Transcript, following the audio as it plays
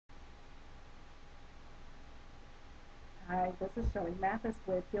Hi, this is Shirley Mathis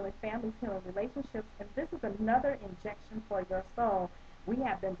with Healing Families, Healing Relationships, and this is another injection for your soul. We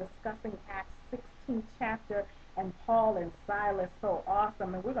have been discussing Acts 16th chapter and Paul and Silas, so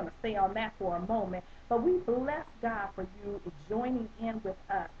awesome, and we're going to stay on that for a moment. But we bless God for you joining in with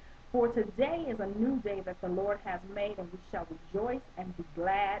us. For today is a new day that the Lord has made, and we shall rejoice and be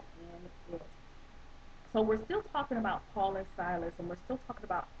glad in it. So we're still talking about Paul and Silas, and we're still talking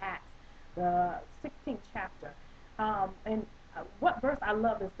about Acts, the 16th chapter. And what verse I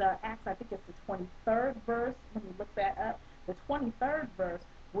love is the Acts, I think it's the 23rd verse. Let me look that up. The 23rd verse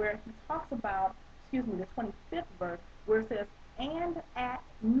where he talks about, the 25th verse where it says, and at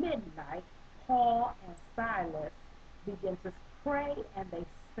midnight, Paul and Silas began to pray and they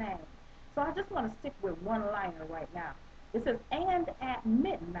sang. So I just want to stick with one liner right now. It says, and at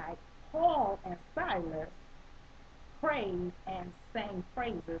midnight, Paul and Silas prayed and sang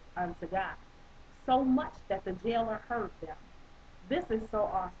praises unto God, so much that the jailer heard them. This is so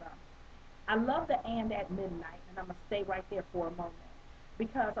awesome. I love the and at midnight, and I'm going to stay right there for a moment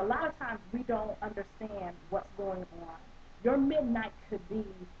because a lot of times we don't understand what's going on. Your midnight could be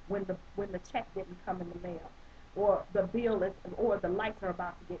when the check didn't come in the mail, or the bill is, or the lights are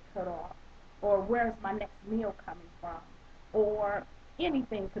about to get cut off, or where's my next meal coming from, or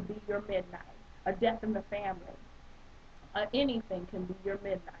anything could be your midnight, a death in the family, anything can be your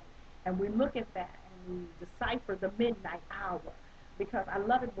midnight. And we look at that and we decipher the midnight hour because I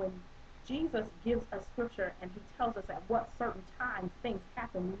love it when Jesus gives us scripture and he tells us at what certain times things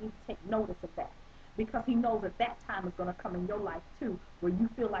happen. We need to take notice of that because he knows that that time is going to come in your life too, where you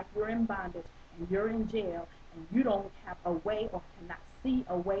feel like you're in bondage and you're in jail and you don't have a way or cannot see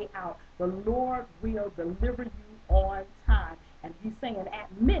a way out. The Lord will deliver you on time. And he's saying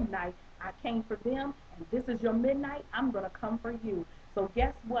at midnight, I came for them, and this is your midnight, I'm going to come for you. So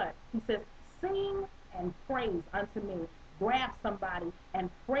guess what? He says, sing and praise unto me. Grab somebody and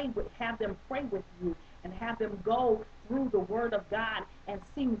have them pray with you and have them go through the word of God and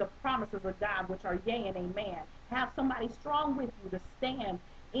sing the promises of God, which are yea and amen. Have somebody strong with you to stand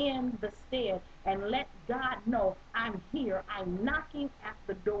in the stead and let God know I'm here. I'm knocking at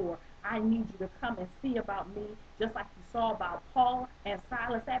the door. I need you to come and see about me, just like you saw about Paul and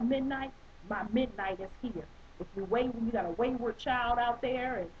Silas at midnight. My midnight is here. If you got a wayward child out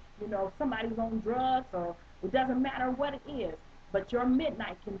there, and somebody's on drugs, or it doesn't matter what it is, but your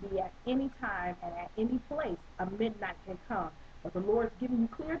midnight can be at any time and at any place. A midnight can come, but the Lord's giving you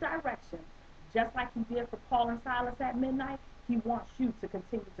clear direction, just like He did for Paul and Silas at midnight. He wants you to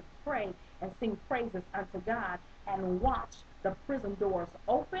continue to pray and sing praises unto God and watch the prison doors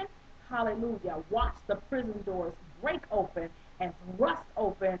open. Hallelujah. Watch the prison doors break open and thrust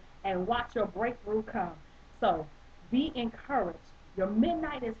open and watch your breakthrough come. So be encouraged. Your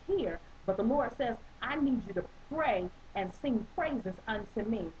midnight is here, but the Lord says, I need you to pray and sing praises unto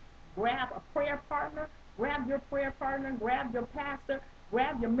me. Grab a prayer partner, grab your prayer partner, grab your pastor,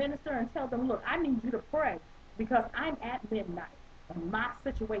 grab your minister and tell them, look, I need you to pray because I'm at midnight and my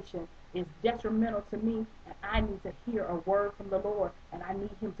situation is detrimental to me and I need to hear a word from the Lord and I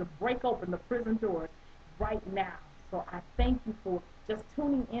need him to break open the prison doors right now. So I thank you for just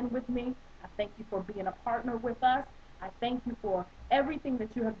tuning in with me. I thank you for being a partner with us. I thank you for everything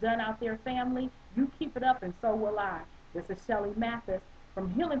that you have done out there, family. You keep it up and so will I. This is Shelley Mathis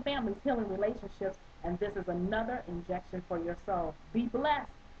from Healing Families, Healing Relationships, and this is another injection for your soul. Be blessed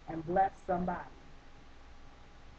and bless somebody.